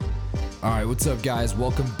All right, what's up, guys?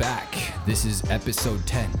 Welcome back. This is episode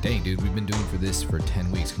 10. Dang, dude, we've been doing this for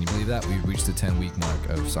 10 weeks. Can you believe that? We reached the 10-week mark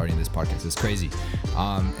of starting this podcast. It's crazy.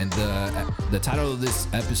 And the title of this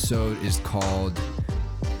episode is called,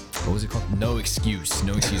 what was it called? No excuse.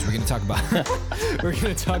 No excuse. We're gonna talk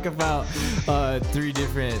about three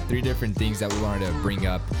different things that we wanted to bring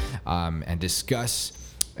up and discuss,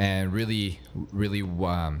 and really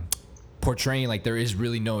portraying like there is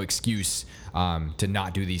really no excuse to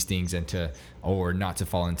not do these things and or not to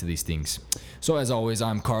fall into these things. So as always,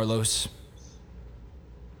 I'm Carlos.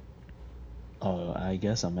 Oh, I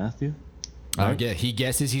guess I'm Matthew. Right? Yeah, he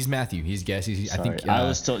guesses he's Matthew. He's guesses. Sorry. I think I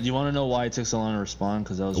was told. Do you want to know why it took so long to respond?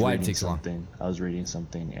 Because I was why it reading takes something. I was reading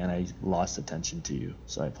something and I lost attention to you,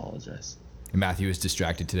 so I apologize. Matthew is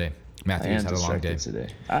distracted today. Matthew I has am had a long day today.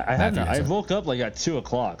 I woke up like at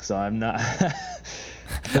 2:00, so I'm not.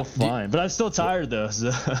 I feel fine, but I'm still tired though.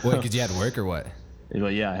 So. Wait, because you had work or what?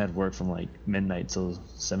 Well, yeah, I had work from like midnight till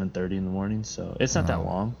 7:30 in the morning, so it's not that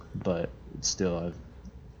long, but still,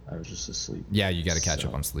 I was just asleep. Yeah, you got to catch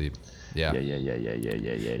up on sleep. Yeah.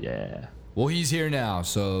 Yeah. Well, he's here now,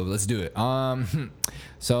 so let's do it.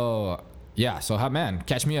 So how, man,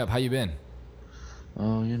 catch me up. How you been?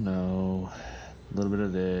 Oh, a little bit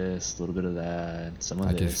of this, a little bit of that, some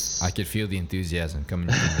of this. I could feel the enthusiasm coming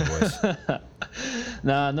from your voice.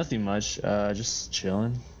 Nah, nothing much. Just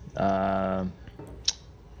chilling. Yeah,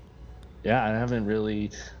 I haven't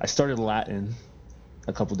really. I started Latin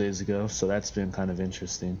a couple days ago, so that's been kind of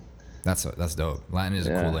interesting. That's dope. Latin is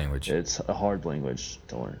a cool language. It's a hard language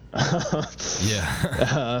to learn.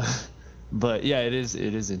 Yeah. But yeah, it is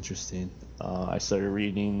interesting. I started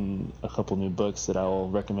reading a couple new books that I will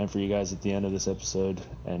recommend for you guys at the end of this episode,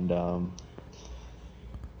 and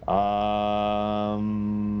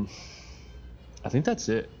I think that's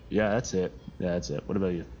it. Yeah, that's it. What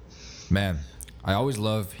about you? Man, I always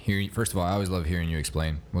love hearing. First of all, I always love hearing you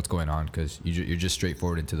explain what's going on, because you're just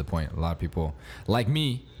straightforward and to the point. A lot of people, like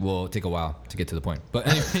me, will take a while to get to the point. But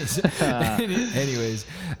anyways,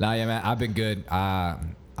 nah, yeah, man, I've been good.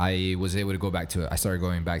 I was able to go back to it. I started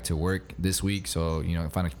going back to work this week, so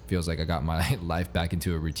it finally feels like I got my life back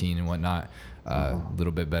into a routine and whatnot. A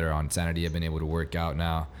little bit better on sanity. I've been able to work out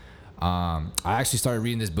now. I actually started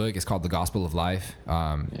reading this book. It's called The Gospel of Life.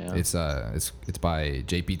 It's by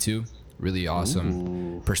JP2. Really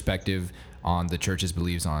awesome perspective on the church's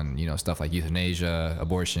beliefs on stuff like euthanasia,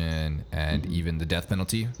 abortion, and even the death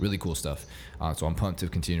penalty. Really cool stuff. So I'm pumped to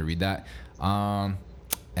continue to read that.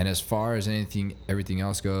 And as far as everything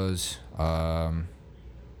else goes,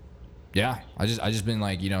 yeah, I just been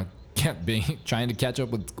like kept trying to catch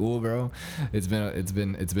up with school, bro. It's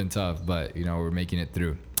been tough, but we're making it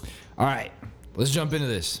through. All right, let's jump into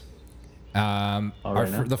this. Just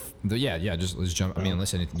let's jump. I mean,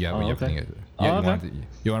 unless you have anything. Okay.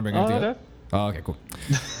 You want to bring anything up? Okay. Oh, okay, cool.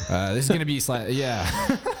 This is gonna be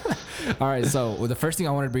All right, so the first thing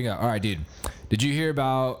I wanted to bring up. All right, dude. Did you hear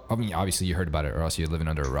about? I mean, obviously you heard about it, or else you're living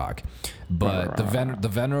under a rock. But the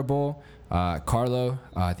venerable Carlo,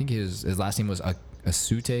 I think his last name was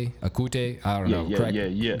Akute. I don't know. Correct?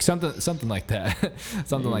 Yeah. Something like that.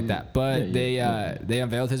 Like that. But they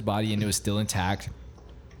unveiled his body and it was still intact.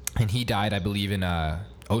 And he died, I believe, in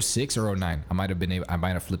 06 or 09. I might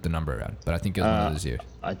have flipped the number around, but I think it was one of those years.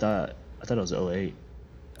 I thought it was 08.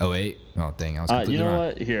 08? Oh, dang. I was completely you know wrong.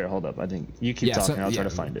 what? Here, hold up. I think you keep talking. I'll try to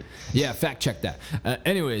find it. Yeah, fact check that.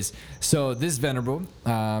 Anyways, so this venerable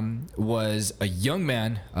was a young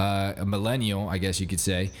man, a millennial, I guess you could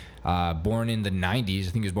say, born in the 90s. I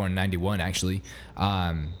think he was born in 91, actually.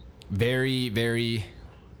 Very, very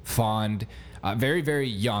fond. Very, very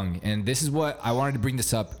young. And this is what I wanted to bring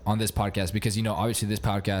this up on this podcast because, obviously this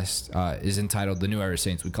podcast is entitled The New Era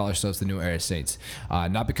Saints. We call ourselves The New Era Saints.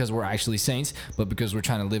 Not because we're actually saints, but because we're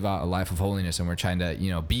trying to live out a life of holiness and we're trying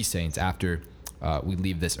to, be saints after we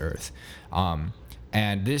leave this earth.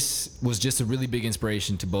 And this was just a really big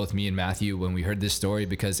inspiration to both me and Matthew when we heard this story,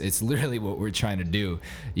 because it's literally what we're trying to do.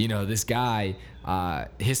 This guy,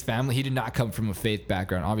 his family, he did not come from a faith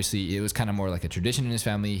background. Obviously, it was kind of more like a tradition in his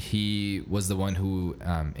family. He was the one who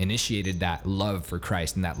initiated that love for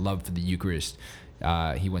Christ and that love for the Eucharist.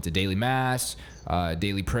 He went to daily mass,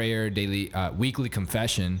 daily prayer, daily weekly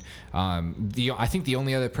confession. I think the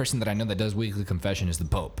only other person that I know that does weekly confession is the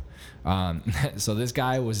Pope. So this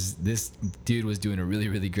dude was doing a really,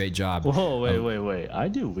 really great job. Whoa, wait. I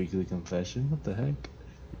do weekly confession. What the heck?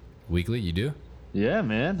 Weekly, you do? Yeah,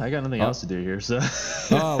 man. I got nothing else to do here, so.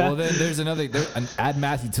 Oh, well then there's add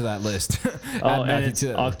Matthew to that list.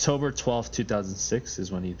 October 12th, 2006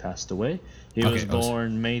 is when he passed away. He was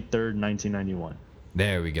born May 3rd, 1991.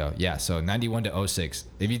 There we go. Yeah, so 91 to 06.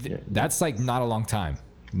 That's like not a long time.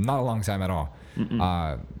 Not a long time at all.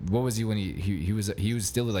 What was he when he was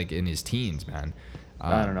still like in his teens, man.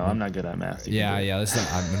 I don't know. I'm not good at math. Yeah.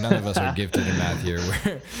 None of us are gifted in math here.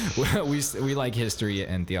 We like history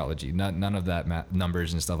and theology. None of that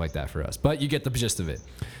numbers and stuff like that for us. But you get the gist of it.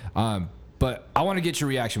 But I want to get your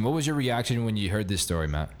reaction. What was your reaction when you heard this story,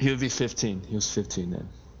 Matt? He would be 15. He was 15 then,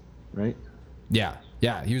 right? Yeah.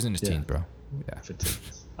 He was in his teens, bro. Yeah. 15.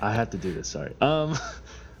 I had to do this. Sorry.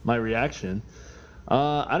 My reaction.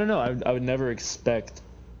 I don't know. I would never expect,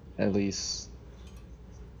 at least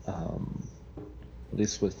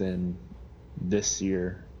within this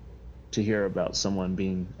year, to hear about someone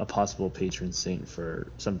being a possible patron saint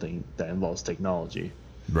for something that involves technology.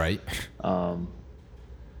 Right.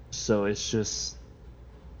 So it just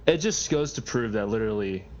goes to prove that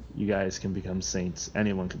literally you guys can become saints.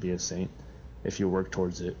 Anyone can be a saint if you work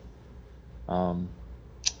towards it.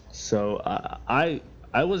 So I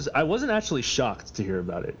wasn't actually shocked to hear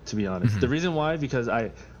about it, to be honest. The reason why, because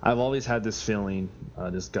I've always had this feeling,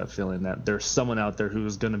 this gut feeling that there's someone out there who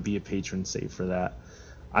is going to be a patron saint for that.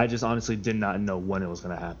 I just honestly did not know when it was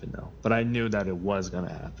going to happen, though. But I knew that it was going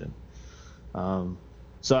to happen.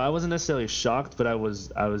 So I wasn't necessarily shocked, but I was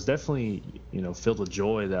definitely, filled with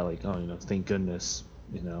joy that, like, thank goodness,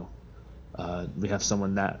 we have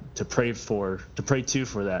someone to pray to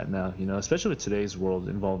for that now, especially with today's world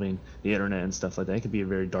involving the internet and stuff like that. It could be a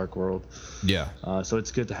very dark world. Yeah. So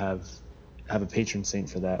it's good to have a patron saint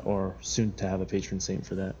for that, or soon to have a patron saint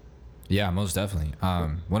for that. Yeah, most definitely.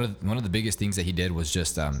 One of the biggest things that he did was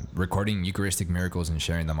just recording Eucharistic miracles and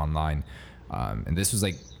sharing them online. And this was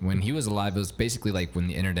like when he was alive. It was basically like when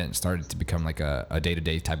the internet started to become like a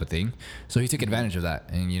day-to-day type of thing. So he took advantage of that,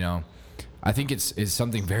 and I think it's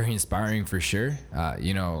something very inspiring for sure.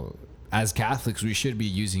 As Catholics, we should be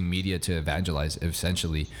using media to evangelize,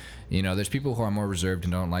 essentially. There's people who are more reserved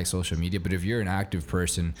and don't like social media, but if you're an active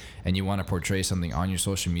person and you want to portray something on your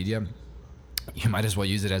social media, you might as well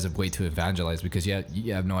use it as a way to evangelize, because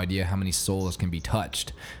you have no idea how many souls can be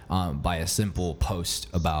touched by a simple post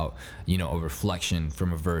about, a reflection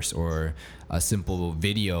from a verse, or a simple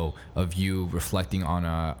video of you reflecting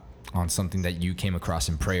on something that you came across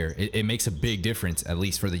in prayer. It makes a big difference, at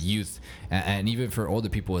least for the youth and even for older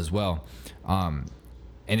people as well. And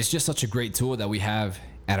it's just such a great tool that we have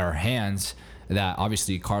at our hands that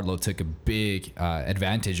obviously Carlo took a big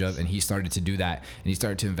advantage of, and he started to do that, and he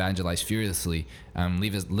started to evangelize fearlessly,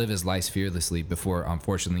 live his life fearlessly before,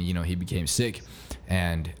 unfortunately, he became sick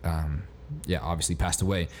and obviously passed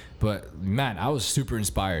away. But man, I was super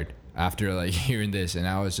inspired after like hearing this, and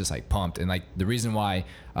I was just like pumped. And like the reason why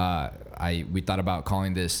we thought about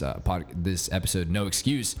calling this this episode "No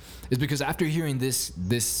Excuse" is because after hearing this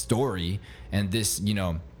story and this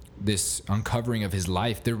this uncovering of his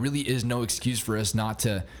life, there really is no excuse for us not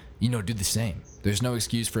to do the same. There's no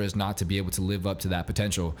excuse for us not to be able to live up to that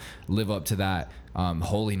potential, live up to that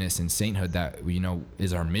holiness and sainthood that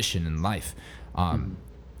is our mission in life.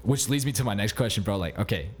 Which leads me to my next question, bro. Like,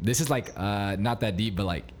 okay, this is like not that deep, but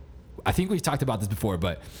like I think we've talked about this before,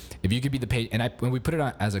 but if you could be the when we put it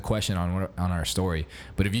on as a question on our story,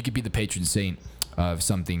 but if you could be the patron saint of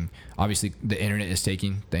something, obviously the internet is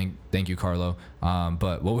taking. Thank you, Carlo.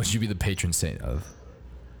 But what would you be the patron saint of?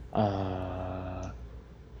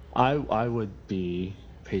 I would be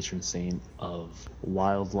patron saint of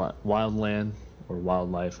wildland or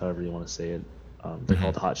wildlife, however you want to say it. They're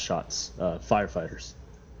called hot shots, firefighters.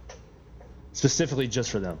 Specifically just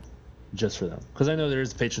for them. Because I know there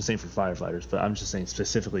is a patron saint for firefighters, but I'm just saying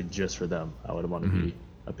specifically just for them. I would want to be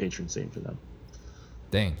a patron saint for them.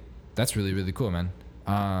 Dang, that's really, really cool, man.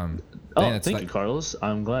 Thank you, Carlos.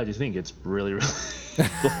 I'm glad you think it's really, really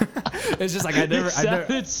cool. It's just like It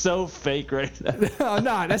sounded so fake right now.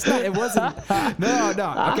 No, that's not. It wasn't.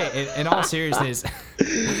 No. Okay. In all seriousness,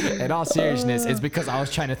 it's because I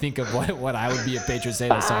was trying to think of what I would be a patron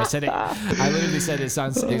saint of. So I said it. I literally said it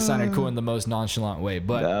sounded cool in the most nonchalant way.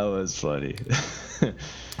 But that was funny.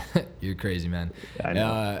 You're crazy, man. I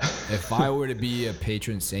know. If I were to be a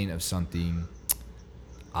patron saint of something,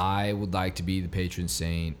 I would like to be the patron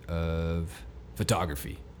saint of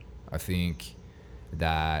photography. I think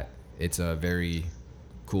that it's a very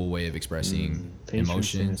cool way of expressing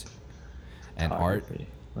emotions and art.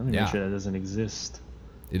 Let me make sure that doesn't exist.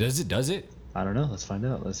 Does it? I don't know. Let's find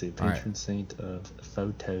out. Let's see. Patron saint of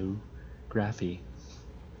photography.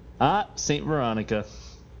 Saint Veronica.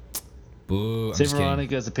 Boo. Saint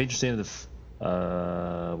Veronica is the patron saint of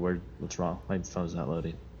the. What's wrong? My phone's not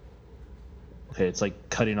loading. Okay, it's like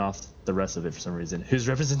cutting off the rest of it for some reason. Whose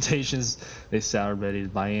representations they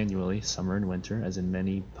celebrated biannually, summer and winter, as in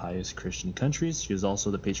many pious Christian countries. She was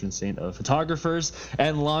also the patron saint of photographers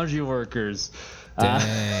and laundry workers.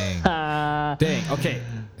 Dang. Dang. Okay.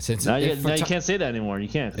 Since Now you can't say that anymore. You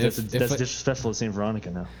can't. That's disrespectful to Saint Veronica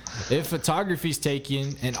now. If photography's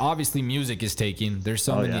taken, and obviously music is taken, there's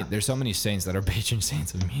so many. Yeah. There's so many saints that are patron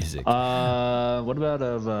saints of music. What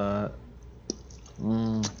about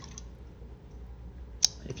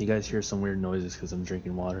if you guys hear some weird noises because I'm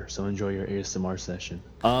drinking water, so enjoy your ASMR session.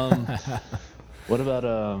 What about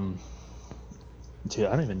dude,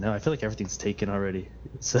 I don't even know. I feel like everything's taken already.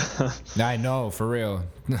 So I know, for real.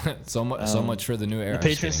 so much for the new era. The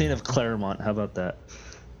patron saint of Claremont. How about that?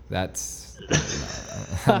 That's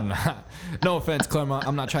I'm not, no offense, Claremont.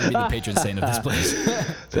 I'm not trying to be the patron saint of this place.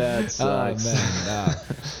 That's oh man,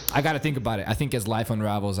 I got to think about it. I think as life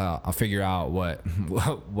unravels, I'll figure out what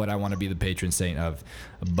I want to be the patron saint of.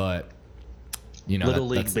 But you know, Little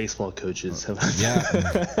League baseball coaches.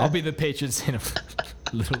 Yeah, I'll be the patron saint of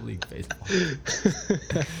Little League baseball.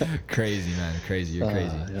 Crazy, man. Crazy. You're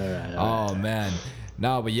crazy. All right. Man.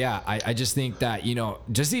 No, but yeah, I just think that, you know,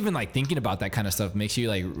 just even like thinking about that kind of stuff makes you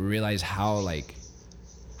like realize how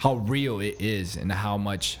real it is and how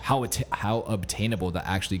obtainable that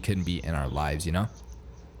actually can be in our lives, you know?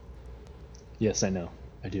 Yes, I know.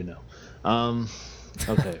 I do know.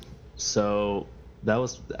 Okay. So I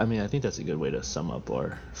think that's a good way to sum up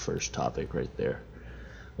our first topic right there.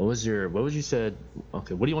 What would you said?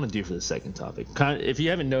 Okay, what do you want to do for the second topic? If you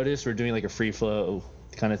haven't noticed, we're doing like a free flow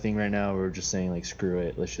kind of thing right now. We're just saying like, screw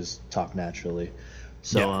it, let's just talk naturally.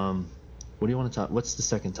 So, yeah. What do you want to talk? What's the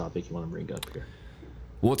second topic you want to bring up here?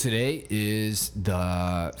 Well, today is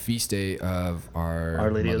the feast day of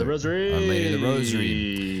Our Lady of the Rosary. Our Lady of the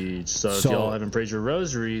Rosary. So if y'all haven't prayed your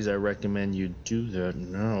rosaries, I recommend you do that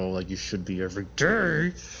now, like you should be every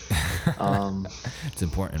day. It's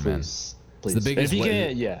important, please. It's the biggest.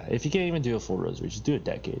 If you can't even do a full rosary, just do a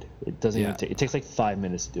decade. It doesn't even take. It takes like 5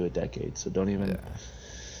 minutes to do a decade. So don't even.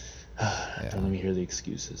 Don't let me hear the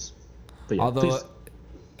excuses. But yeah,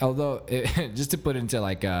 although just to put into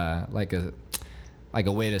like a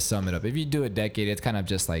way to sum it up, if you do a decade, it's kind of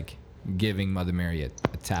just like giving Mother Mary a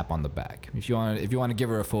tap on the back. If you want to give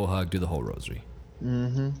her a full hug, do the whole rosary.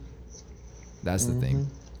 That's the thing.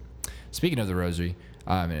 Speaking of the rosary,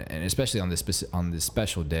 and especially on this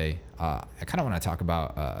special day, I kind of want to talk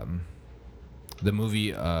about the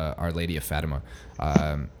movie Our Lady of Fatima.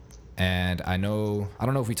 And I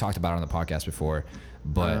don't know if we talked about it on the podcast before,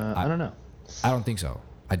 but I don't know. I don't think so.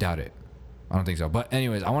 I doubt it. I don't think so. But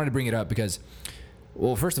anyways, I wanted to bring it up because,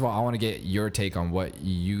 well, first of all, I want to get your take on what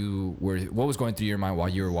was going through your mind while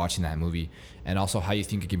you were watching that movie, and also how you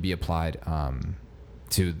think it can be applied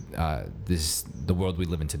to the world we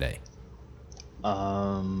live in today.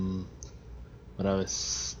 So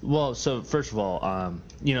first of all,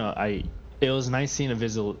 it was nice seeing a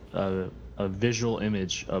visual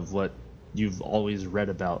image of what you've always read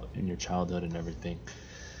about in your childhood and everything,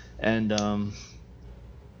 and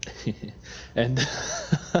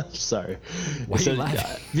sorry. Why are you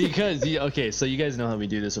laughing? Because so you guys know how we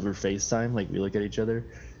do this over FaceTime, like we look at each other,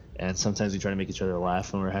 and sometimes we try to make each other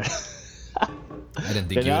laugh when we're having. I didn't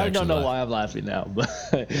think you. I don't know why I'm laughing now, but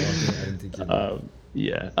I didn't think you.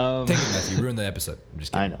 Yeah. Thank you, Matthew. You ruined the episode. I'm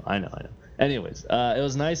just kidding. I know. Anyways, it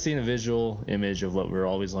was nice seeing a visual image of what we're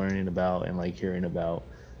always learning about and like hearing about,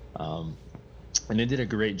 and they did a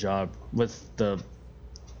great job with the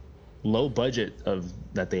low budget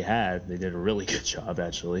that they had. They did a really good job,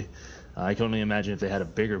 actually. I can only imagine if they had a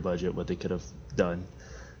bigger budget what they could have done.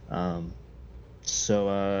 I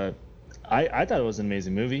thought it was an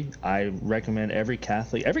amazing movie. I recommend every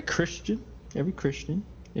Catholic, every Christian,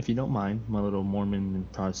 if you don't mind, my little Mormon and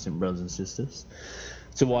Protestant brothers and sisters,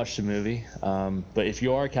 to watch the movie. But if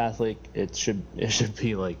you are Catholic, it should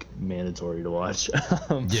be like mandatory to watch.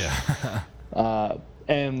 Yeah.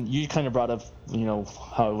 And you kind of brought up,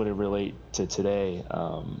 how would it relate to today?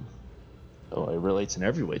 It relates in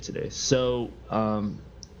every way today. So,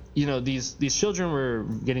 these children were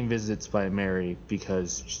getting visits by Mary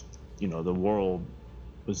because, the world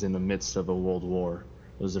was in the midst of a world war.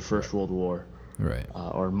 It was the first World War. Right.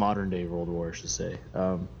 Or modern day World War, I should say.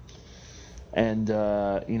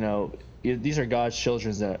 These are God's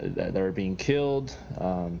children that are being killed.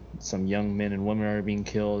 Some young men and women are being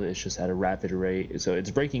killed. It's just at a rapid rate. So it's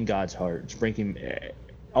breaking God's heart. It's breaking.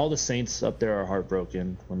 All the saints up there are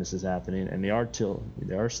heartbroken when this is happening, and they are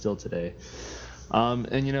still today.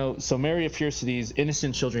 So Mary appears to these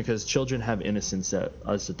innocent children because children have innocence that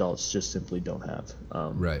us adults just simply don't have.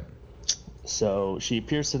 Right. So she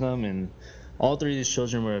appears to them, and All three of these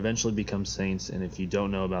children will eventually become saints, and if you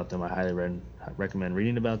don't know about them, I highly recommend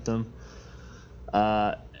reading about them.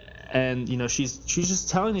 And you know, she's just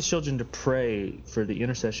telling these children to pray for the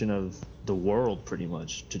intercession of the world, pretty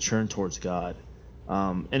much, to turn towards God.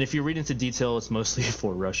 And if you read into detail, it's mostly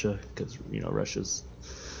for Russia, because you know Russia.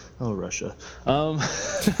 Russia.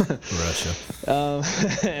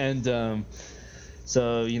 And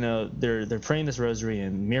so you know they're praying this rosary,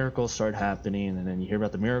 and miracles start happening, and then you hear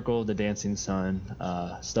about the miracle of the dancing sun,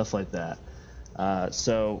 stuff like that.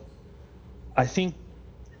 So I think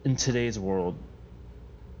in today's world,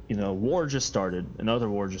 you know, another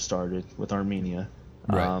war just started with Armenia,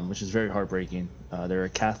 Right. which is very heartbreaking. They're a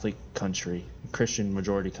Catholic country, Christian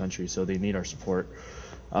majority country, so they need our support.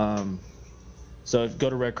 So go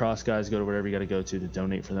to Red Cross, guys, go to wherever you got to go to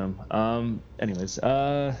donate for them. Anyways,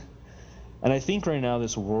 and I think right now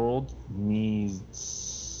this world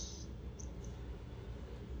needs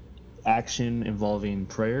action involving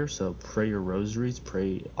prayer. So pray your rosaries,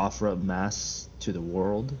 offer up mass to the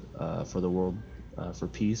world, for the world, for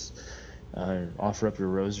peace. Offer up your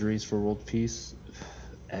rosaries for world peace,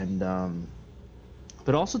 and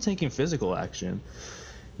but also taking physical action.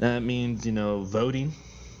 That means, you know, voting.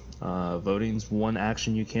 Voting's one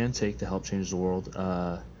action you can take to help change the world.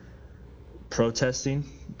 Protesting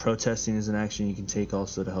is an action you can take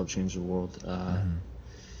also to help change the world.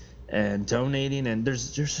 And donating, and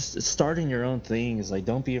there's just starting your own things. Like,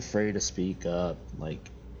 don't be afraid to speak up. Like,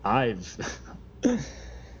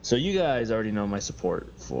 so you guys already know my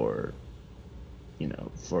support for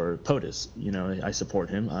POTUS. You know, I support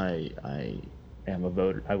him. I am a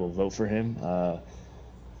voter. I will vote for him.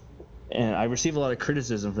 And I receive a lot of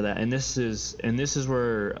criticism for that. And this is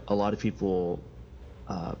where a lot of people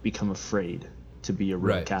become afraid to be a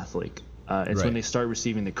real Right. Catholic. It's when they start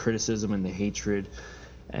receiving the criticism and the hatred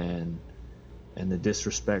and the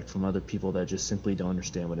disrespect from other people that just simply don't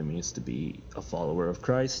understand what it means to be a follower of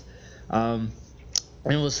Christ. And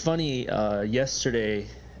it was funny, yesterday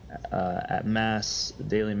at Mass,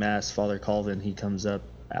 daily Mass, Father Calvin, he comes up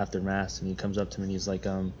after Mass and he comes up to me and he's like,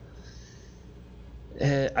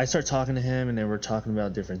 I start talking to him, and then we're talking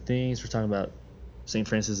about different things. We're talking about St.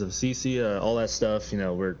 Francis of Assisi, all that stuff. You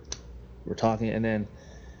know, we're talking, and then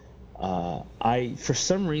for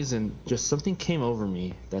some reason, just something came over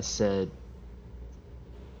me that said,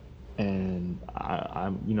 and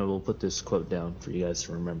I'm we'll put this quote down for you guys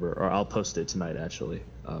to remember, or I'll post it tonight actually.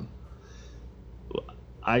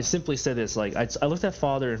 I simply said this, like, I looked at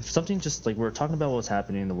Father, and something just like, we were talking about what's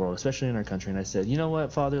happening in the world, especially in our country, and I said, you know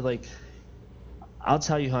what, Father, like, I'll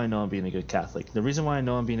tell you how I know I'm being a good Catholic. The reason why I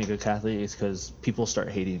know I'm being a good Catholic is because people start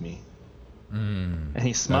hating me. And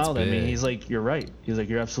he smiled at me. He's like, you're right. He's like,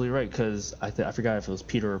 you're absolutely right. Because I forgot if it was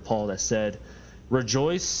Peter or Paul that said,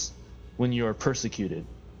 rejoice when you are persecuted.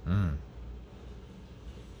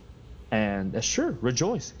 And that's sure,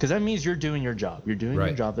 rejoice. Because that means you're doing your job. You're doing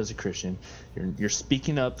your job as a Christian. You're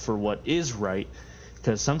speaking up for what is right.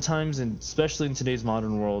 Because sometimes, and especially in today's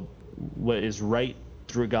modern world, what is right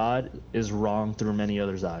through God is wrong through many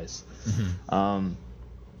others' eyes.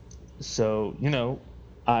 So, you know,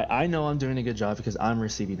 I know I'm doing a good job because I'm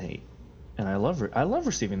receiving hate, and I love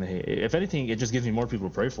receiving the hate. If anything, it just gives me more people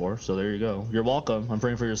to pray for. So there you go. You're welcome. I'm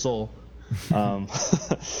praying for your soul.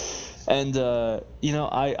 And you know,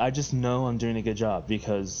 I just know I'm doing a good job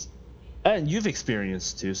because, and you've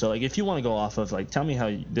experienced too. So like, if you want to go off of, like, tell me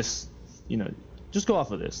how this, you know, just go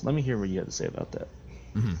off of this. Let me hear what you have to say about that.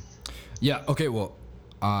 Yeah. Okay. Well,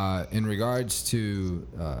 in regards to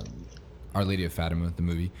Our Lady of Fatima, the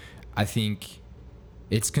movie, I think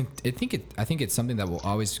it's something that will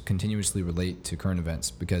always continuously relate to current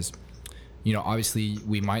events because, you know, obviously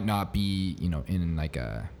we might not be, you know, in like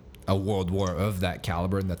a world war of that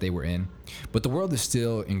caliber that they were in, but the world is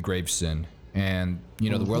still in grave sin, and you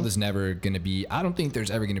know, the world is never going to be. I don't think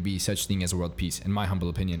there's ever going to be such thing as a world peace, in my humble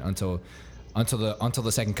opinion, until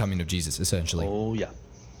the second coming of Jesus, essentially. Oh yeah.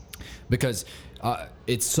 Because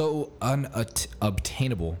it's so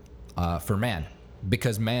unobtainable for man,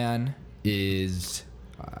 because man is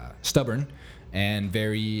stubborn and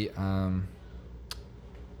very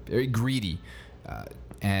greedy,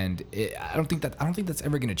 and I don't think that's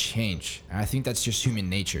ever going to change. I think that's just human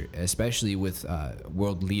nature, especially with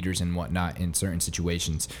world leaders and whatnot in certain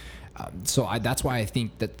situations. So that's why I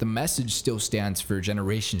think that the message still stands for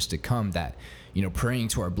generations to come, that, you know, praying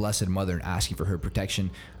to our Blessed Mother and asking for her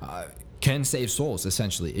protection can save souls.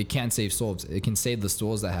 Essentially, it can save souls. It can save the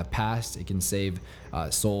souls that have passed. It can save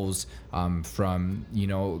souls from, you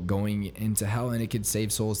know, going into hell, and it could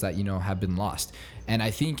save souls that, you know, have been lost. And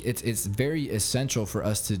I think it's very essential for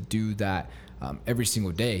us to do that every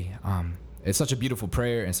single day. It's such a beautiful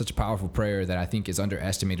prayer and such a powerful prayer that I think is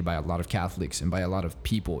underestimated by a lot of Catholics and by a lot of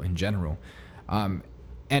people in general. And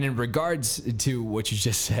in regards to what you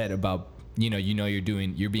just said about,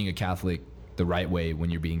 you're being a Catholic the right way when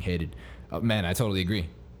you're being hated. Man, I totally agree.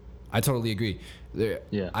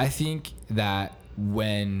 Yeah. I think that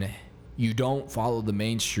when you don't follow the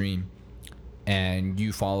mainstream and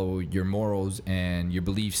you follow your morals and your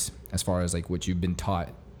beliefs as far as like what you've been taught,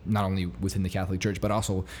 not only within the Catholic Church, but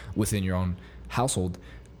also within your own household,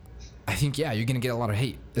 I think, yeah, you're going to get a lot of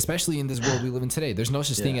hate, especially in this world we live in today. There's no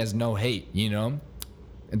such thing as no hate,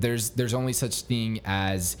 There's only such thing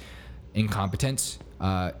as incompetence,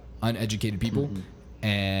 uneducated people,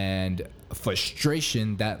 and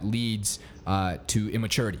frustration that leads to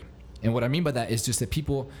immaturity. And what I mean by that is just that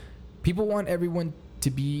people want everyone to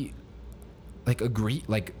be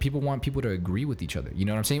people want people to agree with each other. You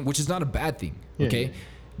know what I'm saying? Which is not a bad thing, okay? Yeah.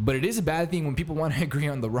 But it is a bad thing when people want to agree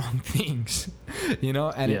on the wrong things,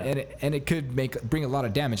 and it could bring a lot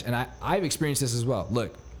of damage. And I've experienced this as well.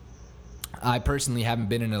 Look, I personally haven't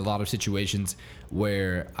been in a lot of situations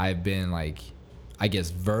where I've been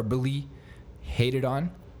verbally hated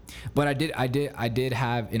on, but I did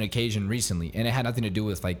have an occasion recently, and it had nothing to do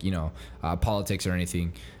with politics or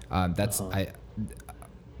anything. That's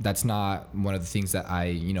not one of the things that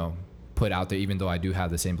I put out there, even though I do have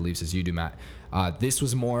the same beliefs as you do, Matt. This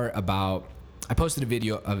was more about, I posted a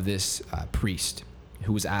video of this priest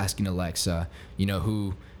who was asking Alexa,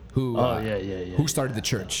 who started the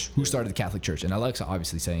church, who started the Catholic Church, and Alexa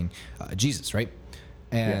obviously saying Jesus, right?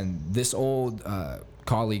 And this old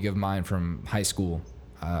colleague of mine from high school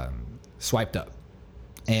swiped up,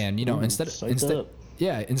 and instead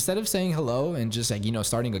of saying hello and just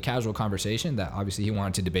starting a casual conversation that obviously he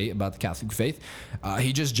wanted to debate about the Catholic faith,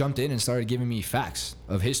 he just jumped in and started giving me facts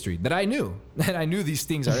of history that I knew these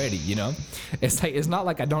things already. It's not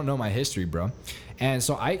like I don't know my history, bro. And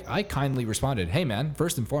so I kindly responded, hey man,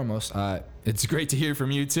 first and foremost, it's great to hear from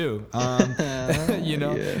you too.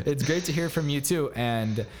 It's great to hear from you too,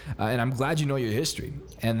 and I'm glad you know your history.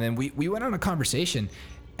 And then we went on a conversation.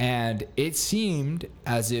 And it seemed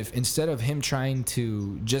as if instead of him trying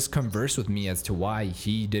to just converse with me as to why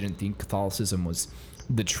he didn't think Catholicism was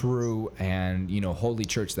the true and, holy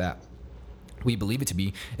church that we believe it to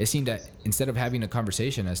be, it seemed that instead of having a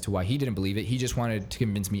conversation as to why he didn't believe it, he just wanted to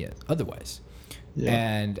convince me otherwise. Yeah.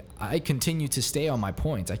 And I continue to stay on my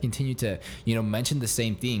points. I continue to, mention the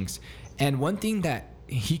same things. And one thing that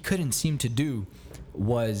he couldn't seem to do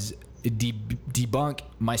was debunk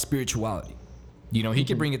my spirituality. He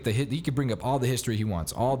could bring he could bring up all the history he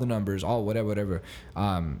wants, all the numbers, all whatever,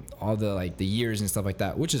 all the the years and stuff like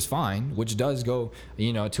that, which is fine, which does go,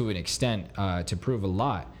 to an extent, to prove a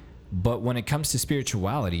lot. But when it comes to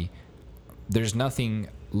spirituality, there's nothing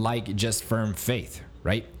like just firm faith,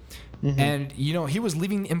 right? Mm-hmm. And he was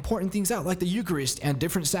leaving important things out, like the Eucharist and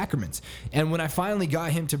different sacraments. And when I finally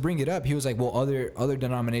got him to bring it up, he was like, "Well, other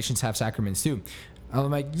denominations have sacraments too." I'm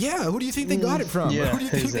like, yeah, who do you think they got it from? Yeah, who do you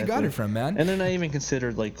think they got it from, man? And they're not even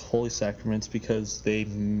considered holy sacraments because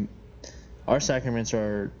our sacraments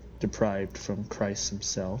are deprived from Christ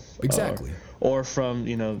himself. Exactly. Or from,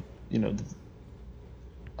 the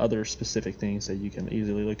other specific things that you can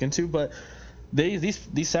easily look into. But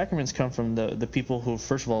these sacraments come from the people who,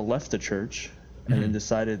 first of all, left the church and then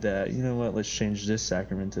decided that, let's change this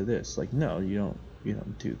sacrament to this. No, you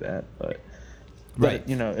don't do that, but... Right.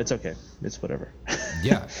 It's okay. It's whatever.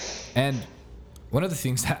 Yeah. And one of the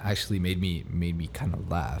things that actually made me kind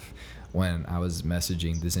of laugh when I was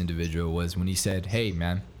messaging this individual was when he said, "Hey,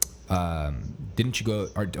 man, don't you go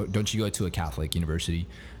to a Catholic university?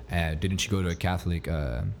 Didn't you go to a Catholic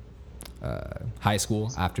high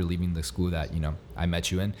school after leaving the school that, I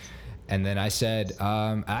met you in?" And then I said,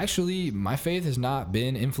 actually, my faith has not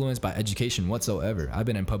been influenced by education whatsoever. I've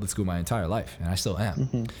been in public school my entire life, and I still am.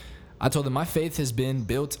 Mm-hmm. I told them my faith has been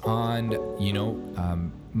built on,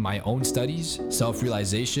 my own studies,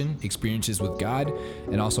 self-realization, experiences with God,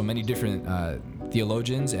 and also many different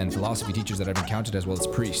theologians and philosophy teachers that I've encountered, as well as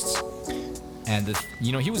priests. And,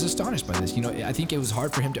 he was astonished by this. I think it was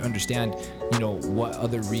hard for him to understand, what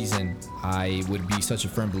other reason I would be such a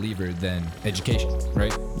firm believer than education,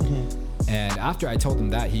 right? Mm-hmm. And after I told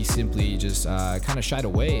him that, he simply just kind of shied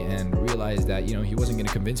away and realized that, he wasn't going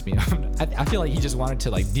to convince me. I feel like he just wanted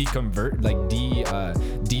to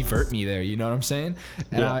divert me there. You know what I'm saying?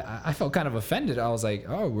 And yeah. I felt kind of offended. I was like,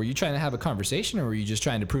 oh, were you trying to have a conversation, or were you just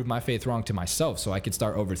trying to prove my faith wrong to myself so I could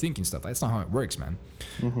start overthinking stuff? That's not how it works, man.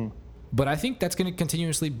 Mm-hmm. But I think that's going to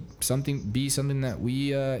continuously be something that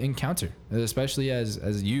we encounter, especially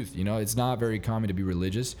as youth. It's not very common to be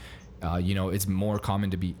religious. It's more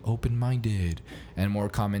common to be open-minded and more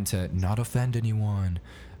common to not offend anyone,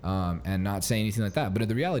 and not say anything like that. But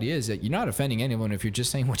the reality is that you're not offending anyone if you're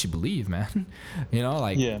just saying what you believe, man.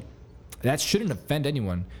 Yeah. That shouldn't offend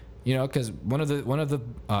anyone, because one of the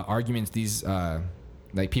arguments these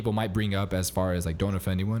like people might bring up as far as like don't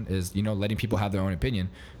offend anyone is letting people have their own opinion.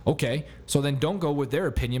 Okay, so then don't go with their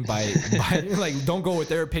opinion by don't go with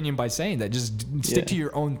their opinion by saying that. Just stick to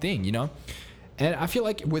your own thing, And I feel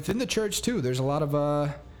like within the church too, there's a lot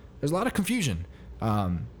of confusion,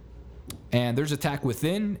 and there's attack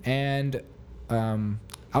within and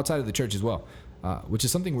outside of the church as well, which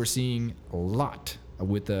is something we're seeing a lot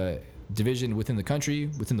with the division within the country,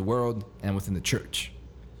 within the world, and within the church.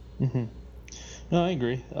 Mm-hmm. No, I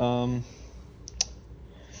agree.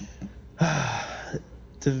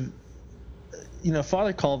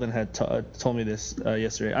 Father Calvin had told me this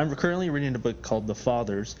yesterday. I'm currently reading a book called The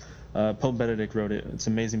Fathers. Pope Benedict wrote it. It's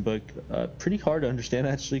an amazing book. Pretty hard to understand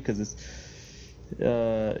actually, because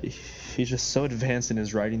he's just so advanced in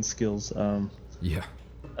his writing skills. But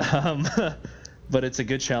it's a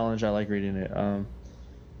good challenge. I like reading it.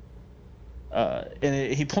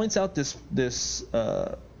 He points out this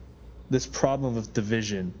problem of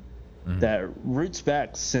division that roots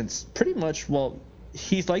back since pretty much,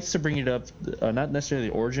 he likes to bring it up, not necessarily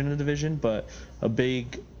the origin of division, but a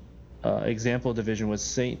big example of division was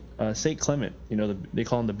Saint Clement. They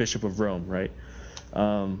call him the Bishop of Rome, right?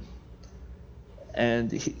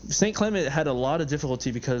 Saint Clement had a lot of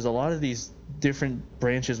difficulty because a lot of these different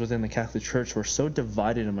branches within the Catholic Church were so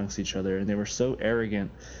divided amongst each other, and they were so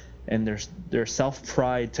arrogant, and their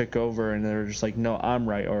self-pride took over, and they're just like, no, I'm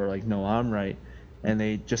right, or like, no, I'm right, and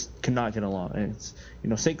they just could not get along. And it's,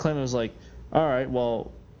 Saint Clement was like, all right,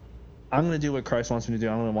 well, I'm going to do what Christ wants me to do.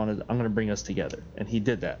 I'm going to bring us together, and he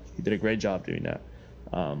did that. He did a great job doing that.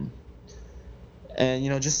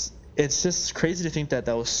 It's just crazy to think that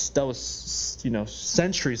was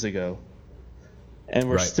centuries ago, and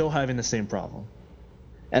we're still having the same problem.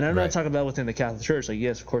 And I'm not talking about within the Catholic Church. Like,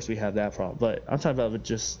 yes, of course we have that problem, but I'm talking about with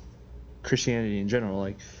just Christianity in general.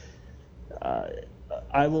 Like,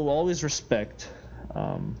 I will always respect,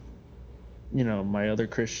 my other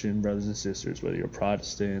Christian brothers and sisters, whether you're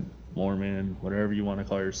Protestant, Mormon, whatever you want to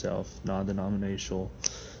call yourself, non-denominational.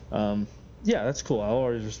 That's cool. I'll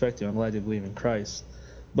always respect you. I'm glad you believe in Christ.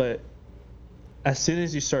 But as soon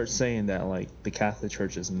as you start saying that, like, the Catholic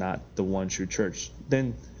Church is not the one true church,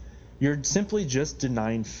 then you're simply just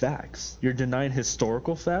denying facts. You're denying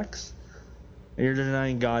historical facts, and you're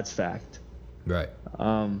denying God's fact. Right.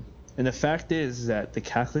 And the fact is that the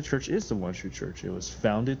Catholic Church is the one true church. It was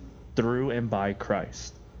founded through and by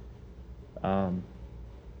Christ.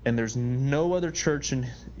 And there's no other Christian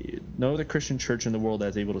church in the world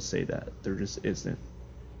that's able to say that. There just isn't.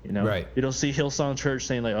 Right. You don't see Hillsong Church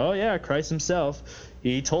saying like, "Oh yeah, Christ Himself,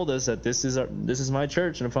 He told us that this is my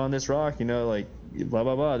church, and upon this rock, like blah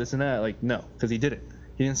blah blah, this and that." Like, no, because He didn't.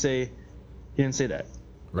 He didn't say that.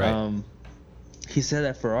 Right. He said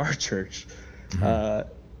that for our church,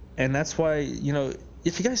 and that's why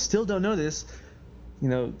if you guys still don't know this,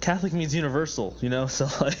 Catholic means universal. So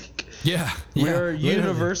like, we are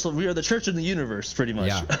universal. We are the church in the universe, pretty much.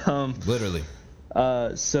 Yeah. Literally.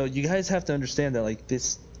 So you guys have to understand that, like,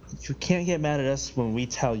 this, you can't get mad at us when we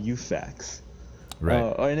tell you facts. Right.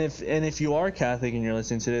 And if you are Catholic and you're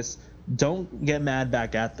listening to this, don't get mad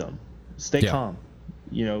back at them. Stay calm.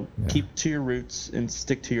 Keep to your roots and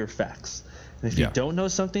stick to your facts. And if you don't know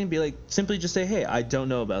something, simply just say, "Hey, I don't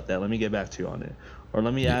know about that. Let me get back to you on it." Or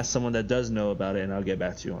let me ask someone that does know about it, and I'll get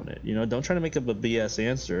back to you on it. Don't try to make up a BS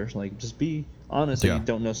answer. Like, just be honest if you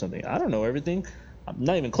don't know something. I don't know everything. I'm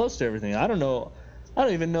not even close to everything. I don't know. I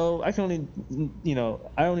don't even know. I can only,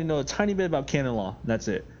 I only know a tiny bit about canon law. That's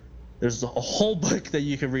it. There's a whole book that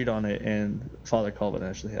you can read on it, and Father Calvin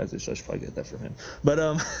actually has it, so I should probably get that from him. But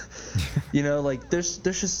like, there's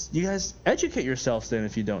just, you guys educate yourselves then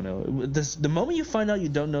if you don't know. The moment you find out you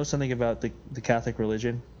don't know something about the Catholic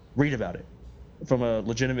religion, read about it from a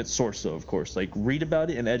legitimate source, though, of course. Like, read about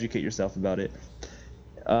it and educate yourself about it.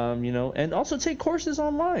 And also take courses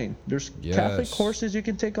online. There's Catholic courses you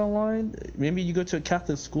can take online. Maybe you go to a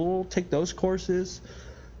Catholic school, take those courses.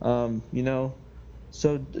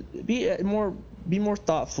 So be more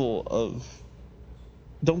thoughtful of.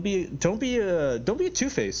 Don't be a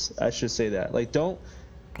two-faced. I should say that. Like, don't.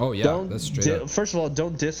 Oh yeah, that's straight up. First of all,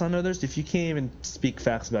 don't diss on others if you can't even speak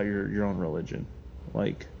facts about your own religion.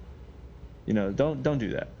 Like, don't do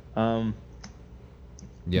that.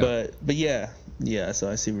 But yeah. So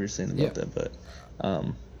I see what you're saying about that, but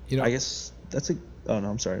I guess that's a. Oh no,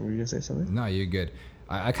 I'm sorry. Were you gonna say something? No, you're good.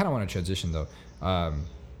 I kind of want to transition though.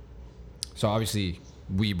 So obviously,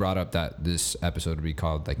 we brought up that this episode would be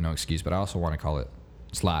called like No Excuse, but I also want to call it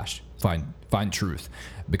find truth,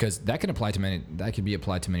 because that can be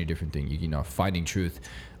applied to many different things. You know, finding truth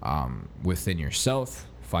within yourself,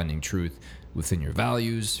 finding truth within your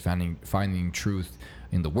values, finding truth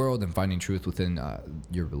in the world, and finding truth within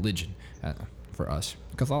your religion. For us,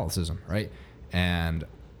 Catholicism, right? And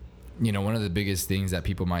you know, one of the biggest things that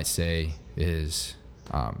people might say is,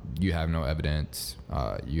 you have no evidence,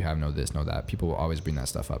 you have no this, no that. People will always bring that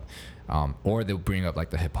stuff up, or they'll bring up like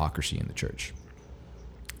the hypocrisy in the church,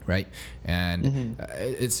 right? And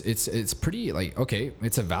it's pretty like, okay,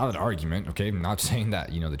 it's a valid argument. Okay, I'm not saying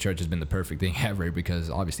that, you know, the church has been the perfect thing ever, because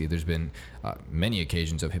obviously there's been many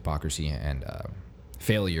occasions of hypocrisy and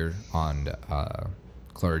failure on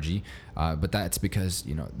clergy, but that's because,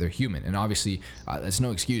 you know, they're human, and obviously that's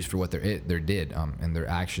no excuse for what they did, and their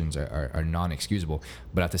actions are non-excusable.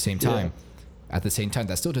 But at the same time,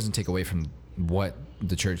 that still doesn't take away from what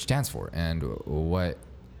the church stands for and what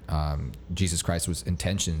Jesus Christ's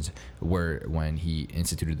intentions were when he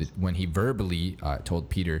when he verbally told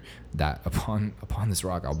Peter that upon this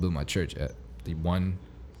rock I'll build my church, the one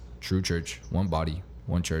true church, one body,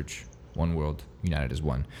 one church, one world, united as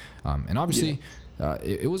one. And obviously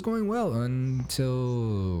it was going well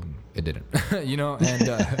until it didn't, you know,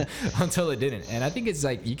 and until it didn't. And I think it's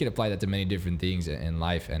like you can apply that to many different things in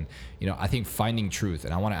life. And, you know, I think finding truth,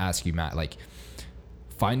 and I want to ask you, Matt, like,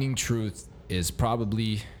 finding truth is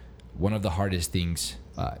probably one of the hardest things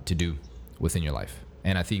to do within your life.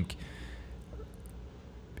 And I think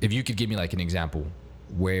if you could give me like an example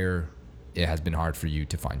where it has been hard for you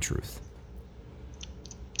to find truth.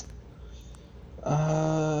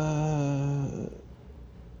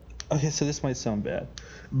 Okay, so this might sound bad,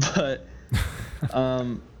 but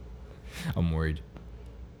I'm worried.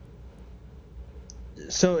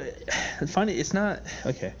 So funny, it's not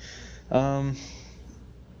okay.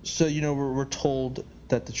 So, you know, we're told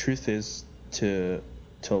that the truth is to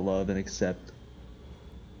love and accept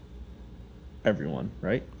everyone,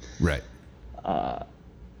 right? Right.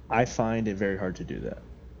 I find it very hard to do that.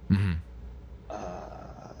 Mm-hmm.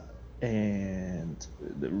 And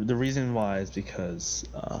the reason why is because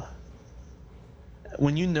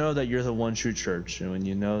when you know that you're the one true church, and when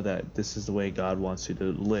you know that this is the way God wants you to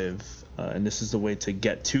live, and this is the way to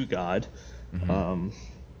get to God,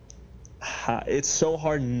 it's so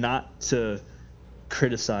hard not to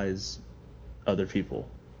criticize other people.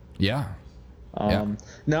 Yeah.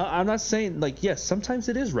 Now, I'm not saying, like, yes, sometimes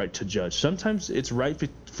it is right to judge. Sometimes it's right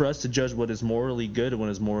for us to judge what is morally good and what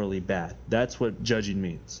is morally bad. That's what judging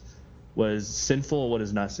means. What is sinful, what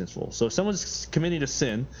is not sinful. So if someone's committing a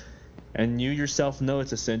sin and you yourself know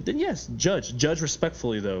it's a sin, then yes, judge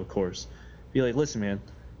respectfully, though, of course. Be like, listen, man,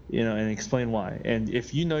 you know, and explain why. And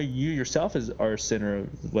if you know you yourself are a sinner,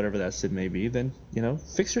 whatever that sin may be, then, you know,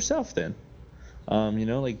 fix yourself then. You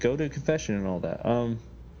know, like, go to confession and all that.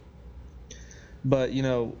 But, you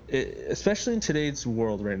know, especially in today's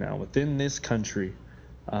world right now, within this country,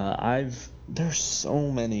 there's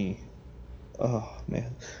so many, oh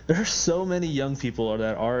man, there's so many young people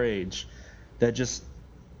that our age that just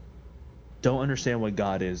don't understand what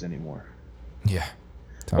God is anymore. Yeah.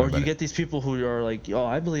 Or you get these people who are like, oh,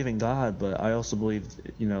 I believe in God, but I also believe,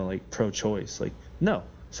 you know, like, pro-choice. Like, no.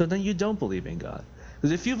 So then you don't believe in God.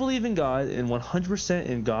 Because if you believe in God and 100%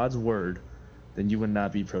 in God's word, then you would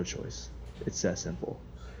not be pro-choice. It's that simple.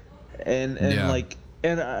 And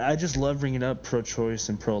I just love bringing up pro-choice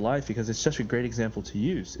and pro-life because it's such a great example to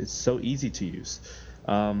use. It's so easy to use.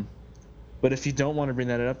 But if you don't want to bring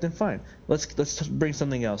that up, then fine. Let's bring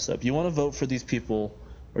something else up. You want to vote for these people,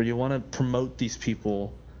 or you want to promote these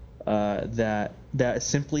people that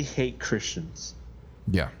simply hate Christians.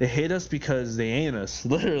 Yeah. They hate us because they ain't us.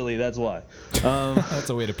 Literally, that's why. That's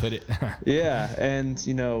a way to put it. Yeah, and,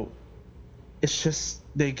 you know, it's just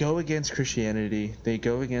they go against Christianity. They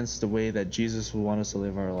go against the way that Jesus would want us to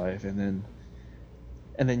live our life, and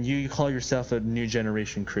then you call yourself a new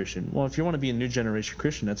generation Christian. Well, if you want to be a new generation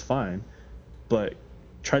Christian, that's fine, but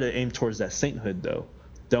try to aim towards that sainthood, though.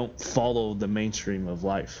 Don't follow the mainstream of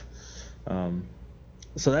life.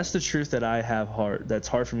 So that's the truth that I have that's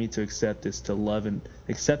hard for me to accept, is to love and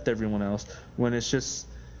accept everyone else when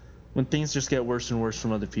things just get worse and worse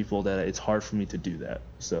from other people, that it's hard for me to do that.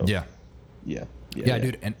 So yeah,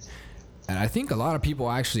 dude, and I think a lot of people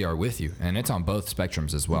actually are with you, and it's on both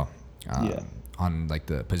spectrums as well. On like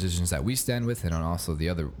the positions that we stand with, and on also the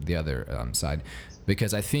other side,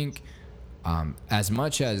 because I think as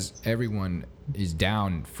much as everyone is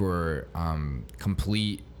down for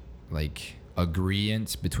complete like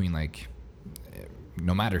agreement between, like,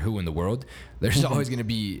 no matter who in the world, there's always going to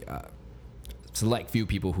be select few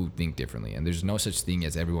people who think differently, and there's no such thing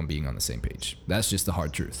as everyone being on the same page. That's just the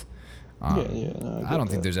hard truth. No, I don't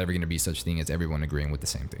think there's ever going to be such thing as everyone agreeing with the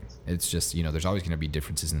same thing. It's just, there's always going to be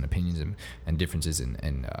differences in opinions and differences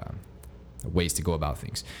in ways to go about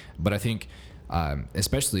things. But I think,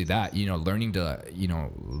 especially that, learning to,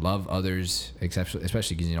 love others,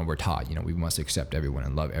 especially because, we're taught, we must accept everyone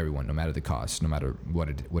and love everyone, no matter the cost, no matter what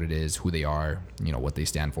it is, who they are, what they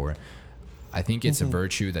stand for. I think it's a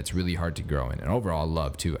virtue that's really hard to grow in, and overall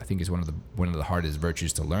love too. I think is one of the hardest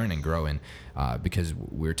virtues to learn and grow in, because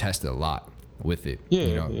we're tested a lot with it.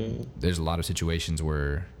 There's a lot of situations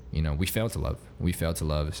where we fail to love. We fail to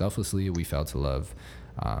love selflessly. We fail to love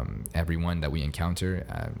everyone that we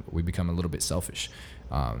encounter. We become a little bit selfish,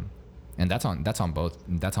 and that's on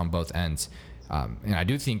both ends. And I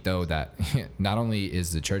do think, though, that not only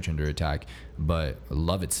is the church under attack, but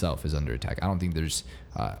love itself is under attack. I don't think there's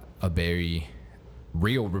a very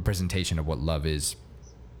real representation of what love is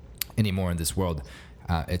anymore in this world.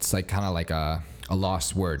 It's like kind of like a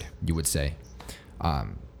lost word, you would say.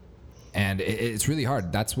 And it's really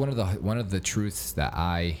hard. That's one of the truths that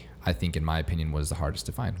I think, in my opinion, was the hardest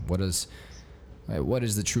to find. What is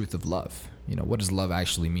the truth of love? What does love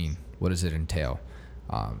actually mean? What does it entail?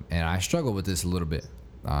 And I struggled with this a little bit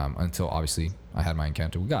until obviously I had my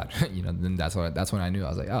encounter with God. Then that's when I knew. I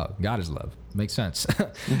was like, oh, God is love. Makes sense.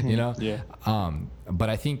 Yeah. But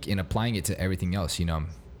I think in applying it to everything else,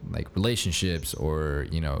 like relationships or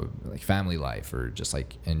like family life or just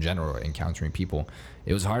like in general encountering people,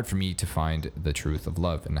 it was hard for me to find the truth of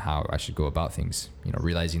love and how I should go about things.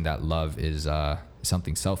 Realizing that love is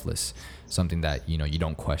something selfless, something that you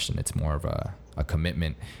don't question. It's more of a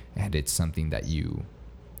commitment, and it's something that you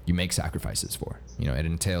make sacrifices for. It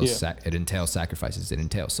entails sacrifices. It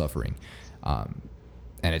entails suffering, and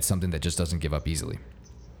it's something that just doesn't give up easily.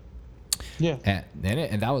 Yeah.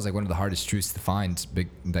 And that was like one of the hardest truths to find,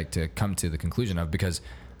 like to come to the conclusion of, because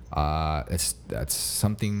that's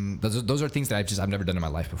something. Those are things that I've never done in my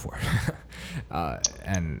life before,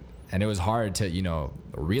 and it was hard to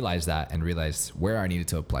realize that and realize where I needed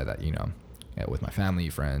to apply that. With my family,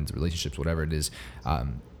 friends, relationships, whatever it is.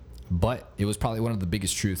 But it was probably one of the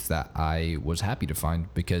biggest truths that I was happy to find,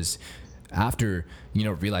 because after,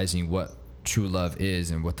 realizing what true love is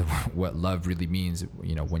and what love really means,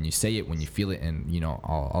 when you say it, when you feel it, and,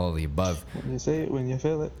 all of the above. When you say it, when you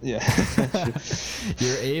feel it. Yeah.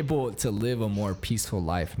 You're able to live a more peaceful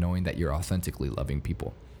life knowing that you're authentically loving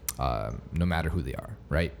people, no matter who they are.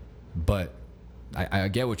 Right. But I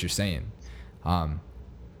get what you're saying.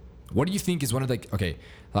 What do you think is one of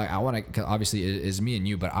I want to, obviously it is me and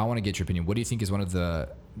you, but I want to get your opinion. What do you think is one of the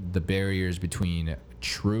barriers between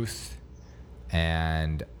truth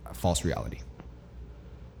and false reality?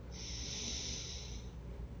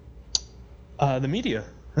 The media.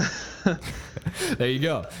 There you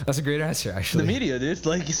go. That's a great answer, actually. The media, dude.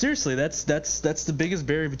 Like, seriously, that's the biggest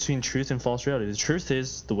barrier between truth and false reality. The truth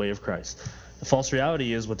is the way of Christ. The false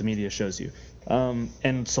reality is what the media shows you.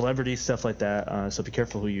 And celebrities, stuff like that. So be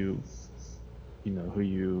careful who you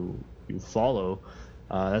follow.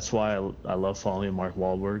 That's why I love following Mark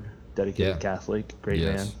Wahlberg, dedicated Catholic, great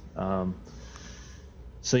man.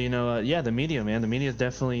 So the media, man. The media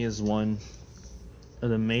definitely is one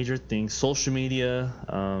of the major things. Social media,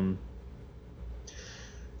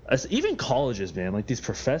 even colleges, man. Like these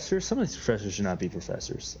professors. Some of these professors should not be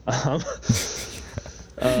professors.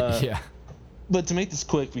 Yeah. But to make this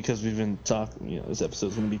quick, because we've been talking, this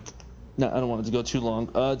episode's going to be. No, I don't want it to go too long.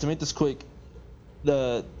 To make this quick,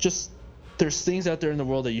 there's things out there in the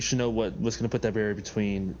world that you should know what's going to put that barrier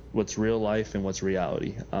between what's real life and what's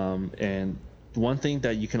reality. And one thing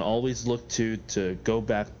that you can always look to go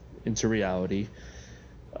back into reality,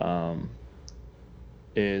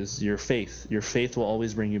 is your faith. Your faith will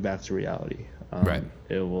always bring you back to reality. Right.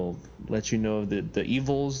 It will let you know the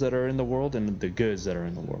evils that are in the world and the goods that are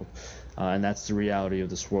in the world. And that's the reality of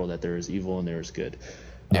this world, that there is evil and there is good.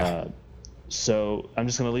 Yeah. So I'm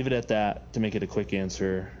just going to leave it at that to make it a quick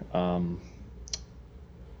answer.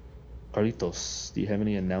 Carlitos, do you have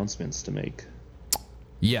any announcements to make?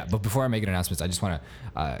 Yeah, but before I make an announcement, I just want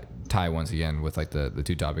to tie once again with like the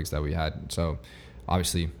two topics that we had. So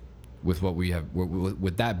obviously, with what we have,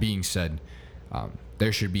 with that being said,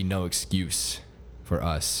 there should be no excuse for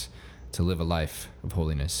us to live a life of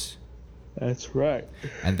holiness. That's right.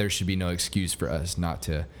 And there should be no excuse for us not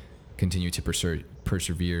to continue to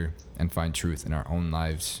persevere and find truth in our own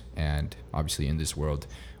lives and obviously in this world,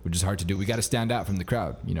 which is hard to do. We got to stand out from the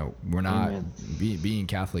crowd. We're not being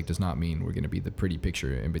Catholic does not mean we're going to be the pretty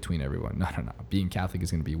picture in between everyone. No. Being Catholic is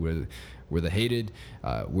going to be we're the hated,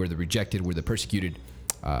 we're the rejected, we're the persecuted,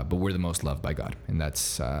 but we're the most loved by God, and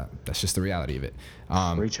that's just the reality of it.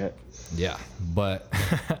 Preach it. Yeah, but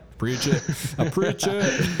preach it. I preach it.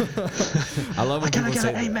 I love when people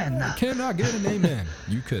say amen now. Can I get an amen?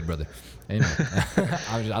 You could, brother. Amen.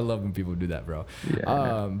 I love when people do that, bro.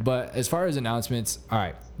 Yeah. But as far as announcements, all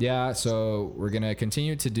right. Yeah, so we're gonna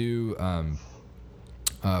continue to do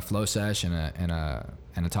flow sesh and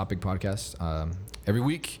a topic podcast every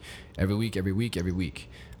week. Every week. Every week.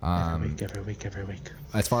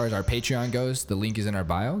 As far as our Patreon goes, the link is in our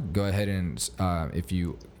bio. Go ahead and if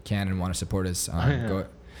you can and want to support us,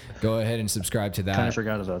 go ahead and subscribe to that. Kind of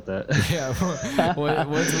forgot about that. Yeah,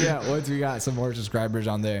 once we got some more subscribers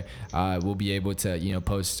on there, we'll be able to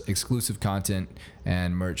post exclusive content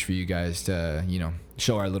and merch for you guys to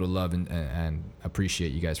show our little love and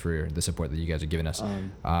appreciate you guys for the support that you guys are giving us.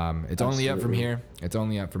 It's only up from here. It's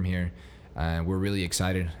only up from here. And we're really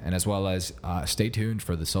excited, and as well as stay tuned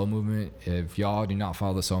for the Soul Movement. If y'all do not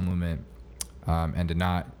follow the Soul Movement and did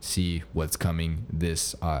not see what's coming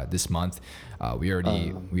this month, we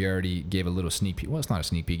already gave a little sneak peek. Well, it's not a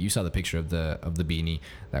sneak peek. You saw the picture of the beanie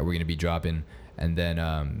that we're gonna be dropping, and then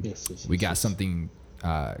we got something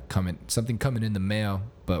coming in the mail,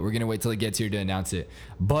 but we're gonna wait till it gets here to announce it.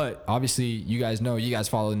 But obviously, you guys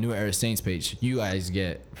follow the New Era Saints page. You guys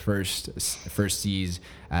get first sees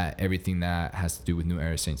at everything that has to do with New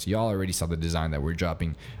Era Saints. Y'all already saw the design that we're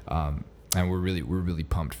dropping, and we're really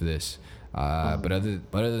pumped for this. But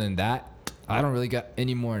other than that, I don't really got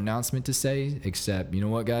any more announcement to say, except, you know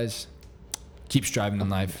what, guys? Keep striving in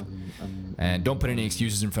life, and don't put any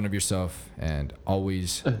excuses in front of yourself, and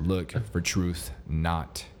always look for truth,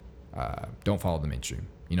 don't follow the mainstream.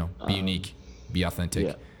 Be unique, be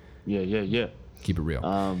authentic. Yeah. Keep it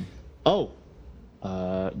real.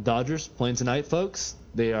 Dodgers playing tonight, folks.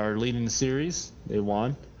 They are leading the series. They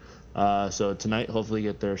won. So tonight, hopefully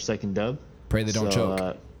get their second dub. Pray they don't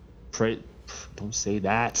choke. Don't say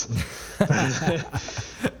that.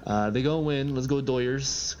 They gonna win. Let's go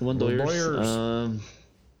Doyers. Come on, Doyers.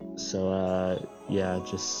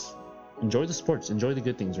 Just enjoy the sports. Enjoy the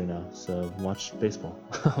good things right now. So watch baseball.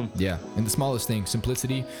 Yeah, and the smallest thing,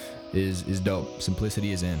 simplicity is dope.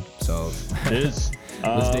 Simplicity is in. So it is.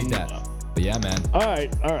 Let's take that. But yeah, man. All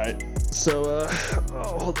right. So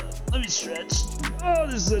hold on. Let me stretch. Oh,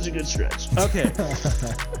 this is such a good stretch. Okay.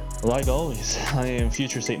 Like always, I am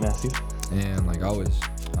Future St. Matthew. And like always,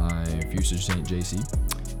 I'm Future St. JC.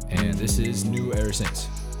 And this is New Era Saints.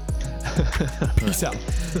 Peace out.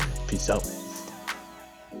 Peace out.